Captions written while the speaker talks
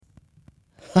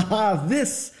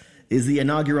This is the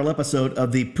inaugural episode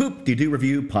of the Poop-de-Doo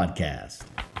Review podcast.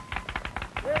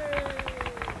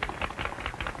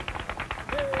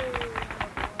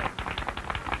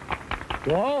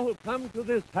 To all who come to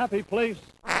this happy place,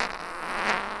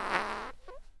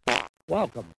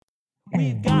 welcome.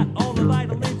 We've got all the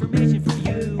vital information for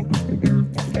you.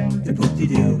 The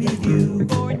Poop-de-Doo Review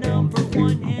for number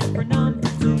one and for number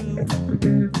two.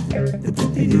 The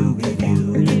Poop-de-Doo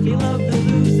Review. If you love the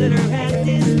moves that are at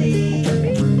Disney,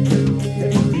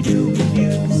 the Poop-de-Doo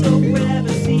Review. So grab a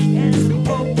seat and some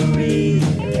potpourri.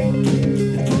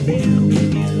 The Poop-de-Doo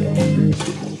Review.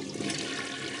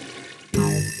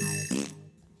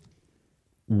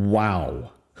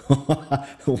 Wow.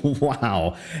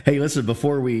 Wow. Hey, listen,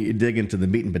 before we dig into the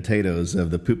meat and potatoes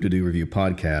of the Poop-de-Doo Review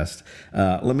podcast,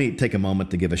 let me take a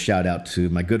moment to give a shout out to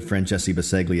my good friend Jesse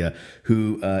Biseglia,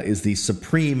 who is the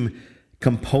supreme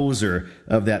composer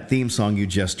of that theme song you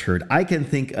just heard. I can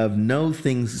think of no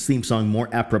theme song more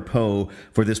apropos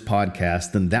for this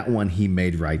podcast than that one he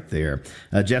made right there.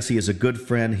 Jesse is a good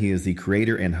friend. He is the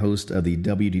creator and host of the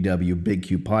WDW Big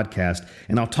Q podcast,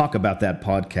 and I'll talk about that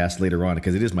podcast later on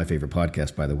because it is my favorite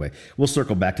podcast, by the way. We'll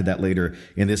circle back to that later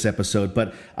in this episode,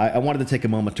 but I wanted to take a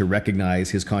moment to recognize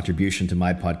his contribution to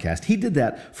my podcast. He did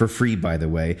that for free, by the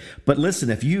way, but listen,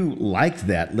 if you liked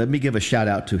that, let me give a shout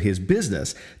out to his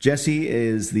business. Jesse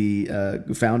is the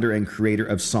founder and creator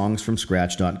of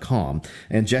songsfromscratch.com.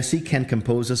 And Jesse can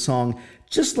compose a song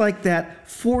just like that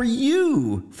for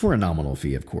you, for a nominal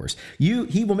fee, of course.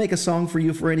 He will make a song for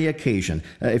you for any occasion.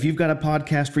 If you've got a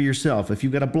podcast for yourself, if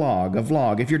you've got a blog, a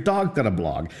vlog, if your dog's got a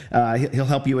blog, he'll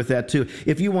help you with that too.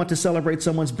 If you want to celebrate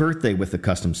someone's birthday with a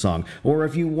custom song, or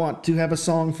if you want to have a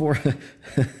song for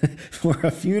for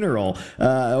a funeral,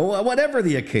 whatever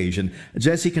the occasion,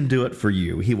 Jesse can do it for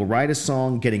you. He will write a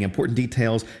song, getting important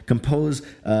details, compose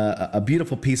a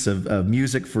beautiful piece of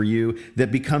music for you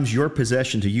that becomes your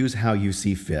possession to use how you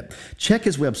see fit. Check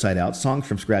his website out,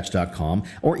 songsfromscratch.com,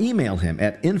 or email him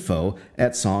at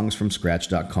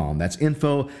info@songsfromscratch.com. That's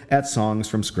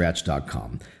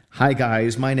info@songsfromscratch.com. Hi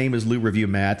guys, my name is Lou Review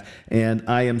Matt, and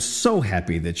I am so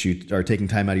happy that you are taking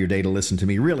time out of your day to listen to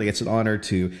me. Really, it's an honor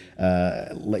to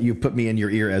let you put me in your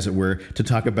ear, as it were, to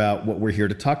talk about what we're here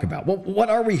to talk about. Well,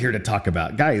 what are we here to talk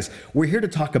about? Guys, we're here to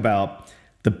talk about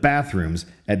the bathrooms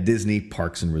at Disney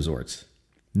Parks and Resorts.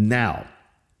 Now,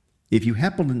 if you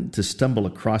happen to stumble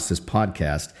across this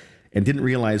podcast and didn't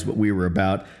realize what we were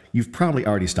about, you've probably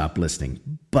already stopped listening.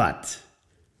 But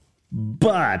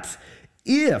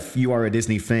if you are a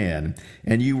Disney fan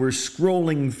and you were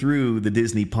scrolling through the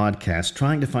Disney podcast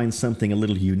trying to find something a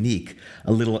little unique,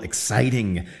 a little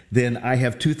exciting, then I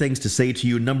have two things to say to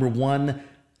you. Number one,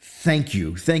 thank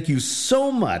you. Thank you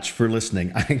so much for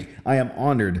listening. I am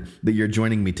honored that you're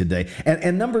joining me today.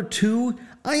 And number two,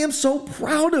 I am so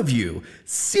proud of you.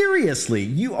 Seriously,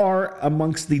 you are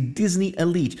amongst the Disney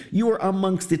elite. You are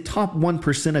amongst the top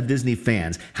 1% of Disney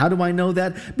fans. How do I know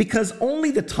that? Because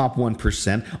only the top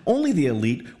 1%, only the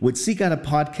elite would seek out a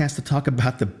podcast to talk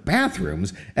about the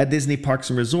bathrooms at Disney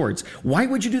Parks and Resorts. Why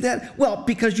would you do that? Well,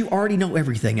 because you already know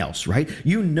everything else, right?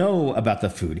 You know about the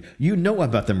food. You know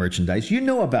about the merchandise. You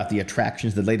know about the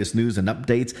attractions, the latest news and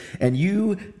updates. And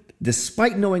you,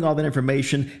 despite knowing all that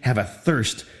information, have a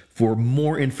thirst for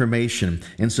more information.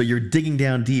 And so you're digging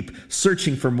down deep,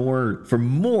 searching for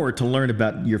more to learn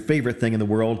about your favorite thing in the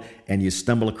world, and you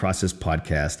stumble across this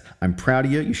podcast. I'm proud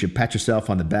of you. You should pat yourself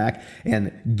on the back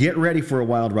and get ready for a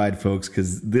wild ride, folks,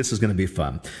 because this is going to be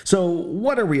fun. So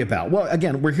what are we about? Well,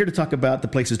 again, we're here to talk about the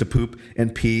places to poop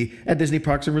and pee at Disney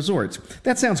Parks and Resorts.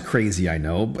 That sounds crazy, I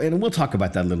know, and we'll talk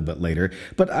about that a little bit later.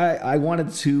 But I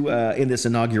wanted to, in this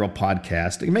inaugural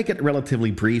podcast, make it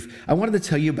relatively brief. I wanted to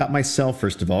tell you about myself,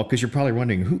 first of all, because you're probably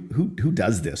wondering who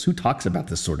does this, who talks about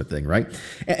this sort of thing, right?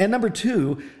 And number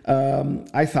two,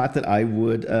 I thought that I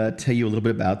would tell you a little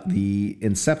bit about the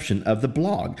inception of the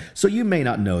blog. So you may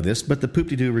not know this, but the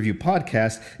Poop-de-Doo Review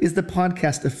podcast is the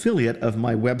podcast affiliate of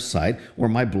my website or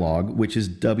my blog, which is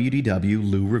WDW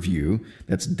Lou Review.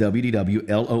 That's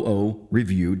WDWLOO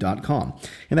Review.com.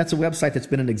 And that's a website that's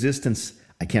been in existence,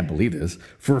 I can't believe this,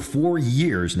 for 4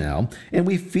 years now. And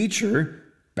we feature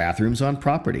bathrooms on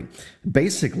property.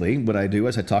 Basically, what I do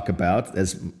is I talk about,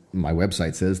 as my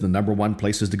website says, the number one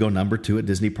places to go, number two at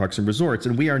Disney Parks and Resorts.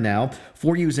 And we are now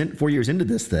 4 years into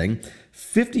this thing,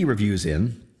 50 reviews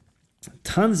in,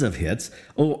 tons of hits,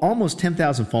 almost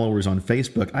 10,000 followers on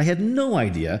Facebook. I had no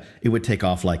idea it would take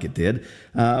off like it did,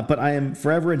 but I am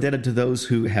forever indebted to those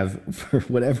who have, for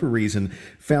whatever reason,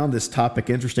 found this topic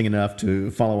interesting enough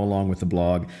to follow along with the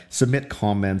blog, submit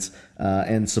comments,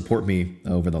 and support me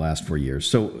over the last 4 years.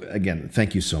 So again,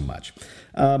 thank you so much.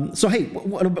 So hey,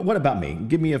 what about me?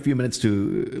 Give me a few minutes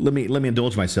to let me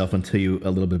indulge myself and tell you a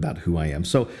little bit about who I am.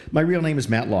 So my real name is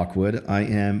Matt Lockwood. I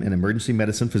am an emergency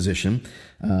medicine physician.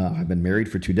 I've been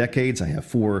married for 2 decades. I have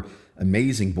 4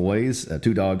 amazing boys,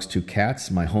 2 dogs, 2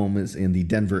 cats. My home is in the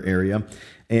Denver area.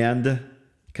 And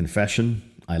confession,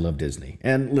 I love Disney.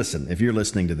 And listen, if you're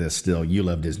listening to this still, you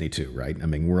love Disney too, right? I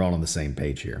mean, we're all on the same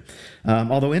page here.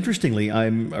 Although interestingly,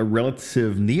 I'm a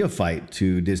relative neophyte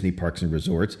to Disney parks and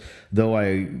resorts. Though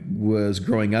I was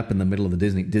growing up in the middle of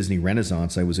the Disney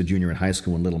Renaissance, I was a junior in high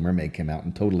school when Little Mermaid came out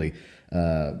and totally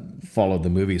followed the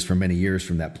movies for many years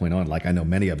from that point on, like I know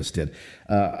many of us did.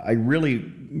 I really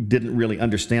didn't really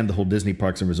understand the whole Disney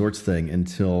parks and resorts thing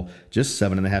until just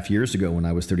 7.5 years ago when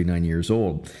I was 39 years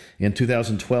old. In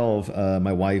 2012,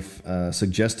 my wife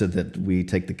suggested that we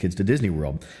take the kids to Disney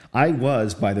World. I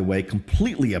was, by the way,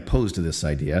 completely opposed to this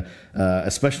idea,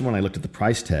 especially when I looked at the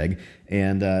price tag.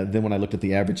 And then when I looked at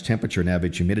the average temperature and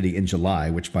average humidity in July,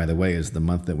 which, by the way, is the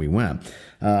month that we went,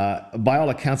 by all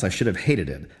accounts, I should have hated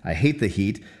it. I hate the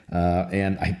heat,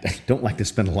 and I don't like to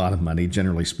spend a lot of money,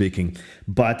 generally speaking.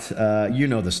 But you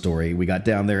know the story. We got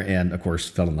down there and, of course,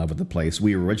 fell in love with the place.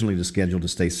 We were originally scheduled to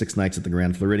stay 6 nights at the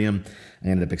Grand Floridian. I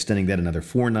ended up extending that another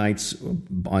 4 nights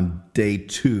on day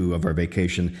 2 of our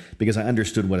vacation because I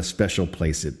understood what a special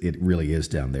place it really is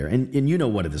down there. And you know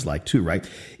what it is like, too, right?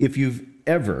 If you've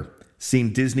ever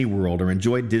seen Disney World or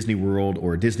enjoyed Disney World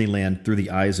or Disneyland through the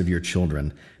eyes of your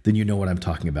children, then you know what I'm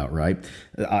talking about, right?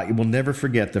 I will never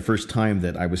forget the first time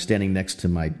that I was standing next to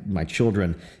my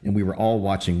children and we were all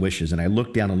watching Wishes, and I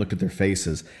looked down and looked at their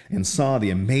faces and saw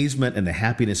the amazement and the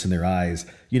happiness in their eyes.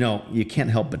 You know, you can't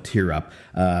help but tear up.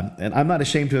 And I'm not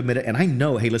ashamed to admit it. And I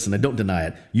know, hey, listen, I don't deny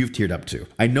it. You've teared up too.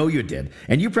 I know you did.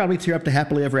 And you probably tear up to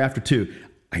Happily Ever After too.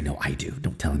 I know I do.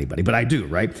 Don't tell anybody, but I do,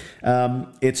 right?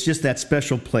 It's just that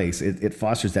special place. It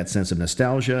fosters that sense of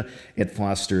nostalgia. It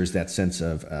fosters that sense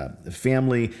of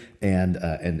family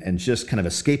and just kind of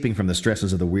escaping from the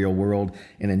stresses of the real world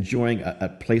and enjoying a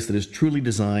place that is truly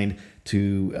designed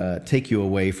to take you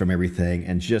away from everything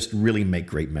and just really make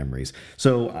great memories.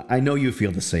 So I know you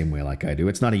feel the same way like I do.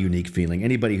 It's not a unique feeling.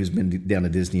 Anybody who's been down to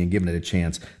Disney and given it a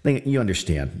chance, you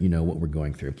understand, you know what we're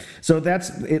going through. So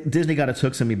that's it. Disney got its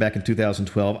hooks on me back in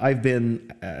 2012. I've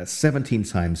been 17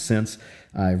 times since.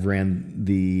 I've ran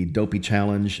the Dopey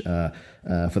Challenge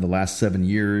for the last 7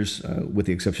 years, with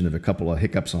the exception of a couple of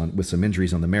hiccups with some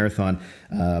injuries on the marathon.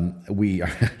 We're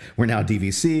now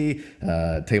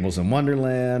DVC, Tables in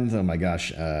Wonderland. Oh my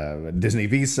gosh, Disney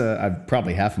Visa. I've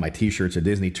probably half of my T-shirts are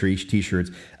Disney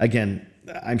T-shirts. Again,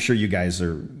 I'm sure you guys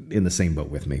are in the same boat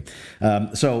with me.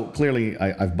 So clearly,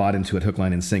 I've bought into it hook,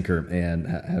 line, and sinker, and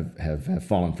have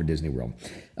fallen for Disney World.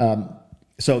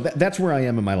 So that's where I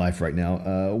am in my life right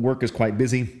now. Work is quite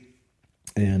busy,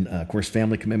 and of course,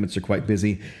 family commitments are quite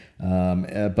busy.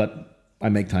 But I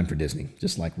make time for Disney,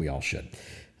 just like we all should.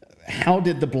 How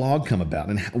did the blog come about,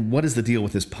 and what is the deal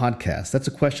with this podcast? That's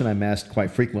a question I'm asked quite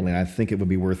frequently, and I think it would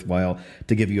be worthwhile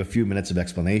to give you a few minutes of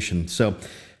explanation. So,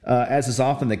 as is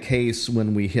often the case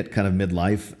when we hit kind of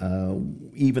midlife,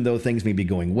 even though things may be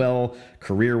going well,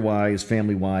 career-wise,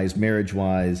 family-wise,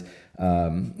 marriage-wise,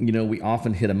 we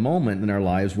often hit a moment in our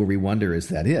lives where we wonder, is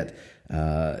that it?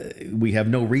 We have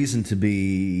no reason to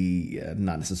be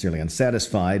not necessarily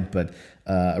unsatisfied, but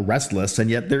restless,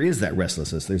 and yet there is that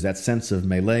restlessness. There's that sense of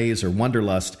malaise or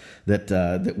wanderlust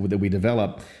that we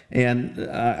develop, and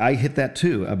I hit that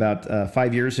too. About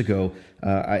 5 years ago,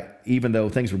 even though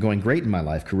things were going great in my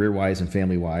life, career-wise and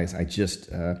family-wise, I just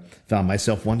found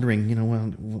myself wondering,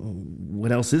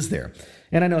 what else is there?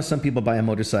 And I know some people buy a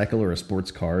motorcycle or a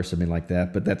sports car or something like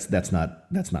that, but that's not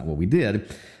what we did.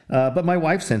 But my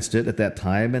wife sensed it at that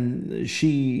time, and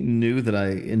she knew that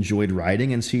I enjoyed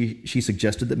writing, and she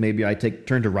suggested that maybe I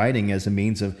turn to writing as a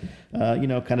means of,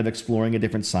 kind of exploring a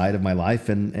different side of my life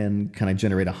and kind of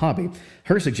generate a hobby.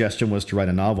 Her suggestion was to write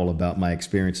a novel about my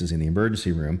experiences in the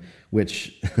emergency room,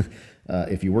 which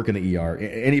if you work in the ER,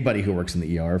 anybody who works in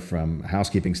the ER, from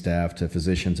housekeeping staff to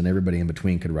physicians and everybody in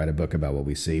between, could write a book about what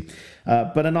we see.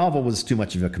 But a novel was too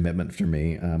much of a commitment for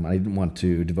me. I didn't want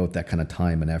to devote that kind of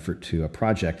time and effort to a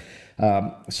project.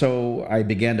 So I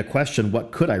began to question,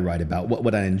 what could I write about? What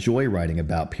would I enjoy writing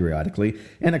about periodically?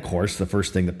 And of course, the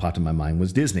first thing that popped in my mind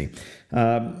was Disney.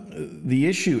 The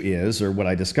issue is, or what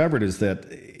I discovered, is that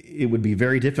it would be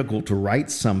very difficult to write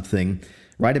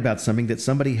about something that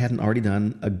somebody hadn't already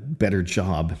done a better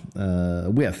job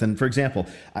with. And for example,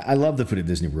 I love the food at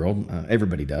Disney World.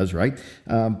 Everybody does, right?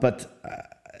 But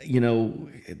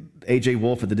AJ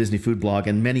Wolf at the Disney Food Blog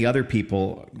and many other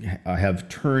people have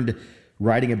turned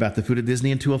writing about the food at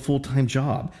Disney into a full-time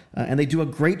job. And they do a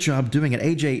great job doing it.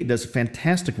 AJ does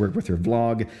fantastic work with her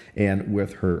vlog and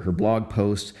with her blog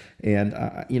posts. And,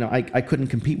 I couldn't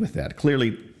compete with that.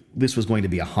 Clearly, this was going to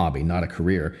be a hobby, not a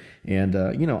career. And,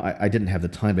 I didn't have the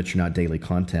time to churn out daily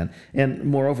content. And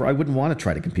moreover, I wouldn't want to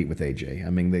try to compete with AJ.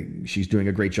 I mean, she's doing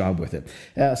a great job with it.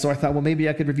 So I thought, well, maybe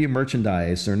I could review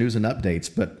merchandise or news and updates.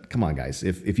 But come on, guys,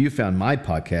 if you found my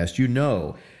podcast, you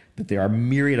know that there are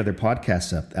myriad other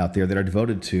podcasts out there that are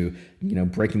devoted to,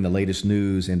 breaking the latest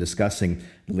news and discussing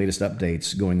the latest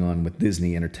updates going on with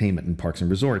Disney entertainment and parks and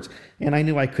resorts. And I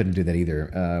knew I couldn't do that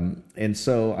either. And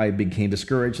so I became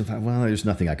discouraged and thought, well, there's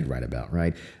nothing I could write about,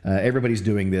 right? Everybody's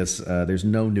doing this. There's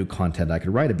no new content I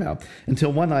could write about.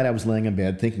 Until one night I was laying in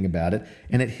bed thinking about it,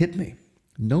 and it hit me.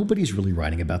 Nobody's really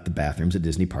writing about the bathrooms at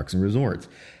Disney parks and resorts.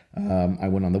 I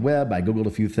went on the web, I Googled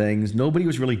a few things. Nobody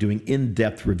was really doing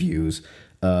in-depth reviews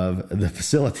of the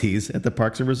facilities at the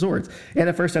parks and resorts. And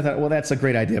at first I thought, well, that's a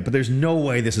great idea, but there's no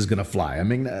way this is going to fly. I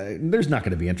mean, there's not going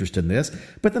to be interest in this.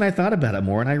 But then I thought about it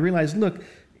more and I realized, look,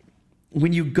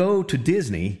 when you go to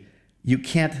Disney, you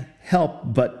can't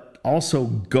help but also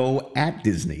go at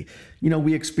Disney.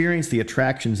 We experience the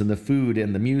attractions and the food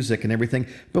and the music and everything,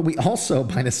 but we also,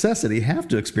 by necessity, have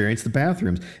to experience the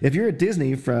bathrooms. If you're at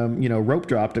Disney from, rope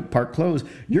drop to park close,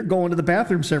 you're going to the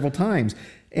bathroom several times.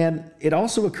 And it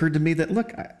also occurred to me that,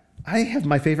 look, I have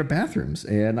my favorite bathrooms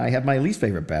and I have my least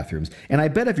favorite bathrooms. And I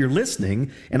bet if you're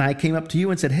listening and I came up to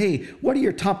you and said, hey, what are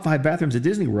your top 5 bathrooms at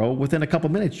Disney World? Within a couple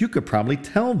minutes, you could probably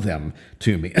tell them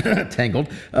to me. Tangled.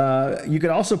 You could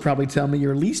also probably tell me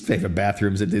your least favorite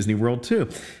bathrooms at Disney World too.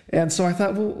 And so I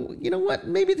thought, well, you know what?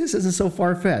 Maybe this isn't so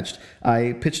far-fetched.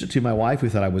 I pitched it to my wife, who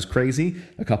thought I was crazy.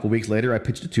 A couple weeks later, I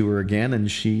pitched it to her again,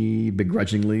 and she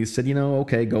begrudgingly said,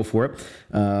 okay, go for it.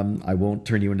 I won't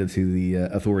turn you into the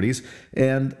authorities.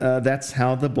 And that's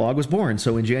how the blog was born.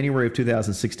 So in January of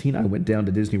 2016, I went down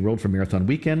to Disney World for Marathon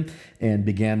Weekend and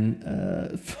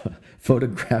began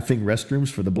photographing restrooms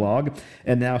for the blog.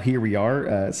 And now here we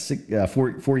are,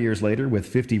 4 years later, with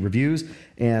 50 reviews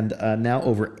and now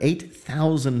over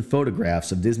 8,000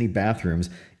 photographs of Disney bathrooms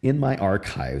in my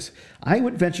archives. I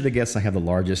would venture to guess I have the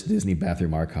largest Disney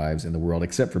bathroom archives in the world,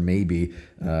 except for maybe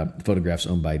photographs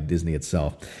owned by Disney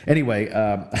itself. Anyway,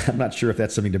 I'm not sure if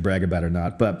that's something to brag about or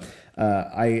not, but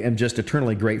I am just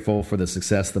eternally grateful for the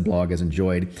success the blog has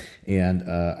enjoyed. And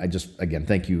again,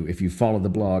 thank you. If you follow the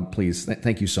blog, please,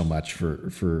 thank you so much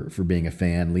for being a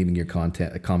fan, leaving your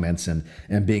comments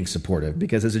and being supportive,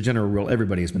 because as a general rule,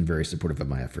 everybody has been very supportive of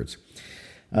my efforts.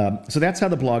 So that's how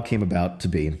the blog came about to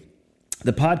be.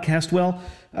 The podcast, well,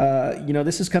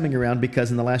 this is coming around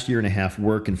because in the last year and a half,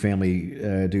 work and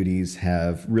family duties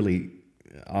have really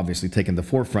obviously taken the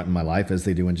forefront in my life, as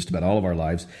they do in just about all of our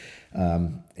lives.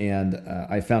 And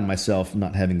I found myself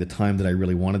not having the time that I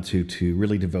really wanted to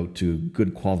really devote to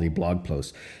good quality blog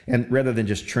posts. And rather than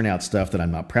just churn out stuff that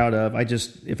I'm not proud of,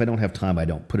 if I don't have time, I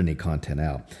don't put any content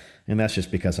out. And that's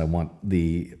just because I want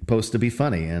the posts to be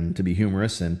funny and to be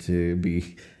humorous and to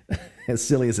be, as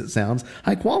silly as it sounds,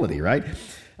 high quality, right?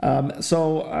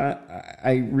 So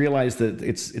I realized that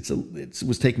it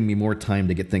was taking me more time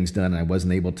to get things done, and I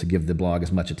wasn't able to give the blog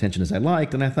as much attention as I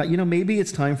liked. And I thought, maybe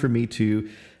it's time for me to,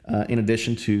 in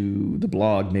addition to the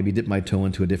blog, maybe dip my toe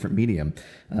into a different medium.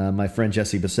 My friend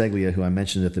Jesse Biseglia, who I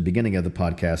mentioned at the beginning of the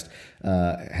podcast,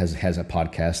 has a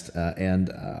podcast. And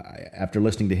after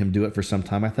listening to him do it for some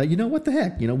time, I thought, what the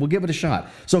heck? We'll give it a shot.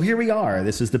 So here we are.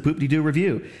 This is the Poop-de-Doo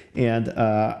Review. And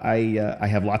I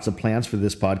have lots of plans for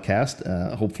this podcast.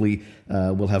 Hopefully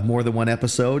we'll have more than one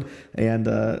episode. And,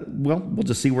 we'll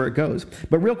just see where it goes.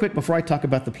 But real quick, before I talk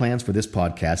about the plans for this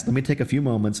podcast, let me take a few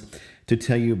moments to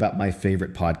tell you about my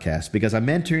favorite podcast, because I'm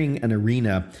entering an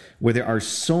arena where there are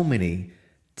so many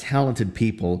talented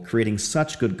people creating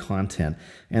such good content,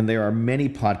 and there are many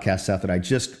podcasts out that I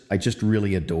just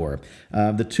really adore.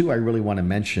 The two I really want to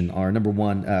mention are, number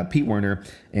one, Pete Werner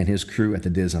and his crew at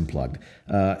the Diz Unplugged.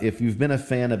 If you've been a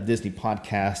fan of Disney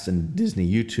podcasts and Disney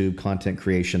YouTube content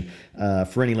creation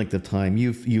for any length of time,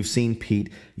 you've seen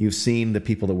Pete, you've seen the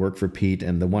people that work for Pete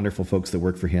and the wonderful folks that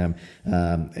work for him,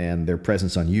 and their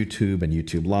presence on YouTube and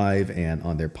YouTube Live and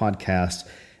on their podcasts.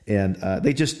 And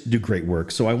they just do great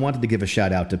work. So I wanted to give a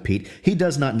shout out to Pete. He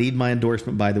does not need my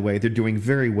endorsement, by the way. They're doing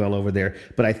very well over there.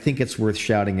 But I think it's worth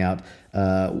shouting out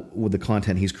with the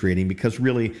content he's creating, because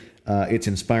really it's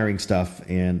inspiring stuff.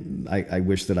 And I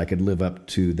wish that I could live up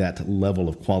to that level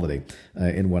of quality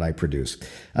in what I produce.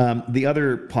 The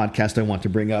other podcast I want to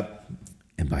bring up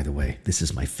and by the way, this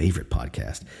is my favorite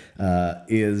podcast,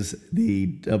 is the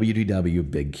WDW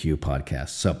Big Q podcast.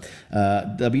 So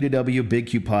WDW Big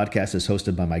Q podcast is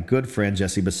hosted by my good friend,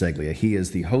 Jesse Biseglia. He is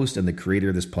the host and the creator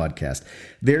of this podcast.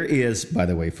 There is, by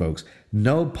the way, folks,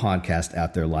 no podcast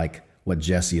out there like what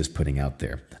Jesse is putting out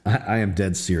there. I am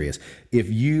dead serious. If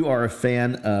you are a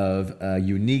fan of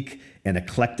unique and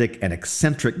eclectic and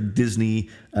eccentric Disney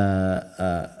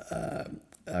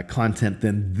content,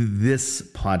 then this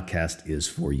podcast is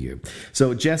for you.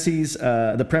 So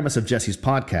the premise of Jesse's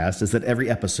podcast is that every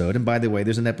episode, and by the way,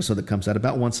 there's an episode that comes out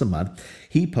about once a month,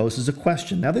 he poses a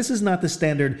question. Now, this is not the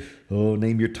standard,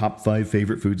 name your top 5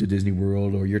 favorite foods at Disney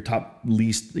World, or your top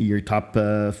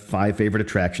 5 favorite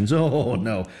attractions. Oh,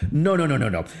 no.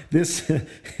 This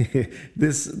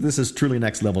is truly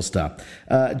next level stuff.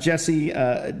 Jesse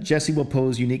will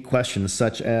pose unique questions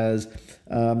such as,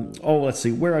 let's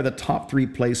see, where are the top 3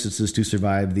 places to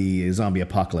survive the zombie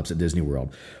apocalypse at Disney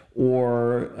World?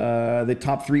 Or the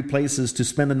top 3 places to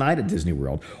spend the night at Disney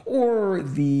World? Or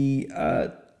the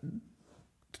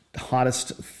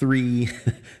hottest 3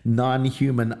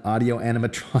 non-human audio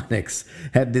animatronics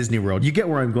at Disney World? You get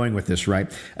where I'm going with this, right?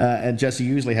 And Jesse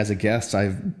usually has a guest.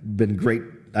 I've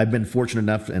been fortunate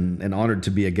enough and honored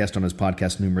to be a guest on his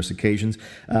podcast numerous occasions.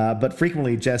 But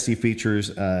frequently, Jesse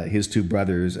features his 2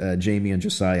 brothers, Jamie and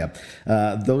Josiah.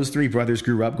 Those 3 brothers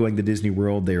grew up going to Disney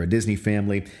World. They're a Disney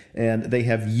family, and they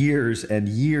have years and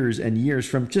years and years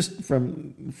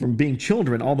from being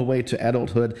children all the way to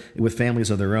adulthood with families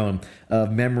of their own,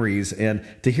 of memories. And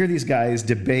to hear these guys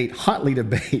hotly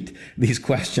debate these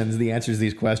questions, the answers to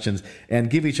these questions, and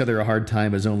give each other a hard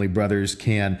time as only brothers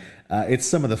can, it's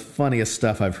some of the funniest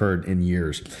stuff I've heard in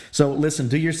years. So listen,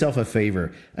 do yourself a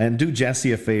favor and do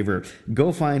Jesse a favor.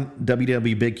 Go find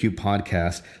WW Big Q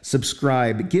podcast,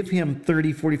 subscribe, give him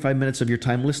 30, 45 minutes of your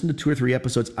time, listen to 2 or 3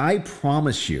 episodes. I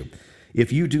promise you,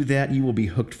 if you do that, you will be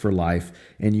hooked for life,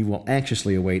 and you will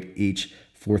anxiously await each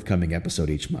forthcoming episode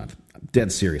each month. I'm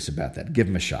dead serious about that. Give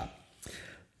him a shot.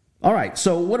 All right,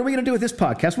 so what are we going to do with this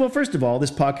podcast? Well, first of all, this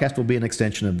podcast will be an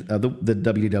extension of the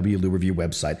WDW Lou Review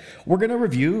website. We're going to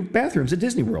review bathrooms at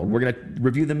Disney World. We're going to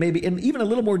review them maybe in even a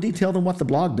little more detail than what the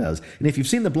blog does. And if you've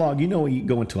seen the blog, you know we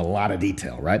go into a lot of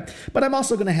detail, right? But I'm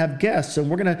also going to have guests,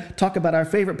 and we're going to talk about our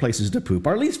favorite places to poop,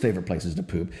 our least favorite places to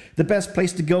poop, the best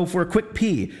place to go for a quick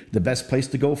pee, the best place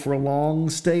to go for a long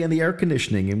stay in the air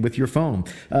conditioning and with your phone.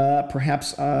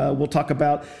 Perhaps we'll talk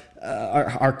about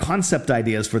our concept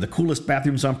ideas for the coolest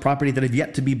bathrooms on property that have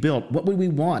yet to be built. What would we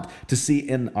want to see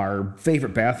in our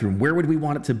favorite bathroom? Where would we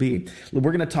want it to be?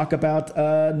 We're going to talk about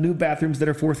new bathrooms that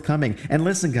are forthcoming. And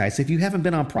listen, guys, if you haven't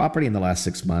been on property in the last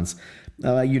 6 months,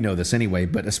 you know this anyway,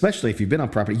 but especially if you've been on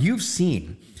property, you've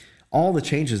seen all the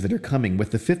changes that are coming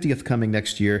with the 50th coming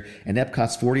next year and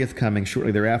Epcot's 40th coming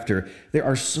shortly thereafter. There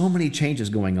are so many changes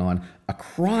going on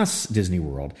across Disney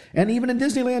World, and even in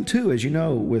Disneyland too, as you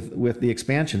know, with the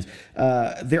expansions.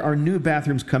 There are new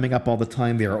bathrooms coming up all the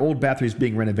time. There are old bathrooms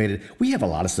being renovated. We have a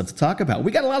lot of stuff to talk about.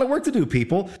 We got a lot of work to do,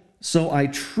 people. So I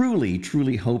truly,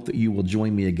 truly hope that you will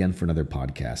join me again for another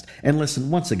podcast. And listen,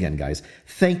 once again, guys,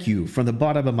 thank you from the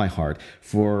bottom of my heart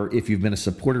if you've been a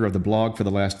supporter of the blog for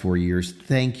the last 4 years,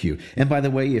 thank you. And by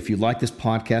the way, if you like this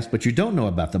podcast but you don't know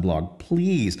about the blog,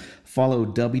 please follow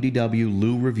WDW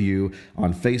Lou Review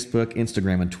on Facebook,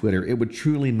 Instagram, and Twitter. It would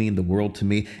truly mean the world to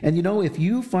me. And you know, if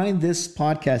you find this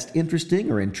podcast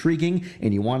interesting or intriguing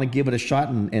and you want to give it a shot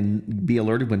and be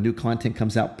alerted when new content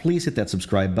comes out, please hit that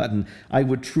subscribe button. I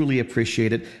would truly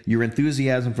appreciate it. Your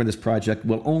enthusiasm for this project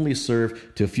will only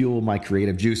serve to fuel my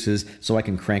creative juices so I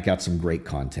can crank out some great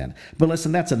content. But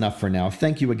listen, that's enough for now.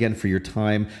 Thank you again for your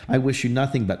time. I wish you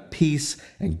nothing but peace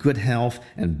and good health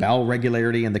and bowel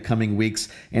regularity in the coming weeks.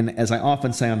 And as I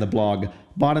often say on the blog,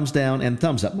 bottoms down and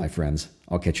thumbs up, my friends.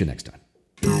 I'll catch you next time.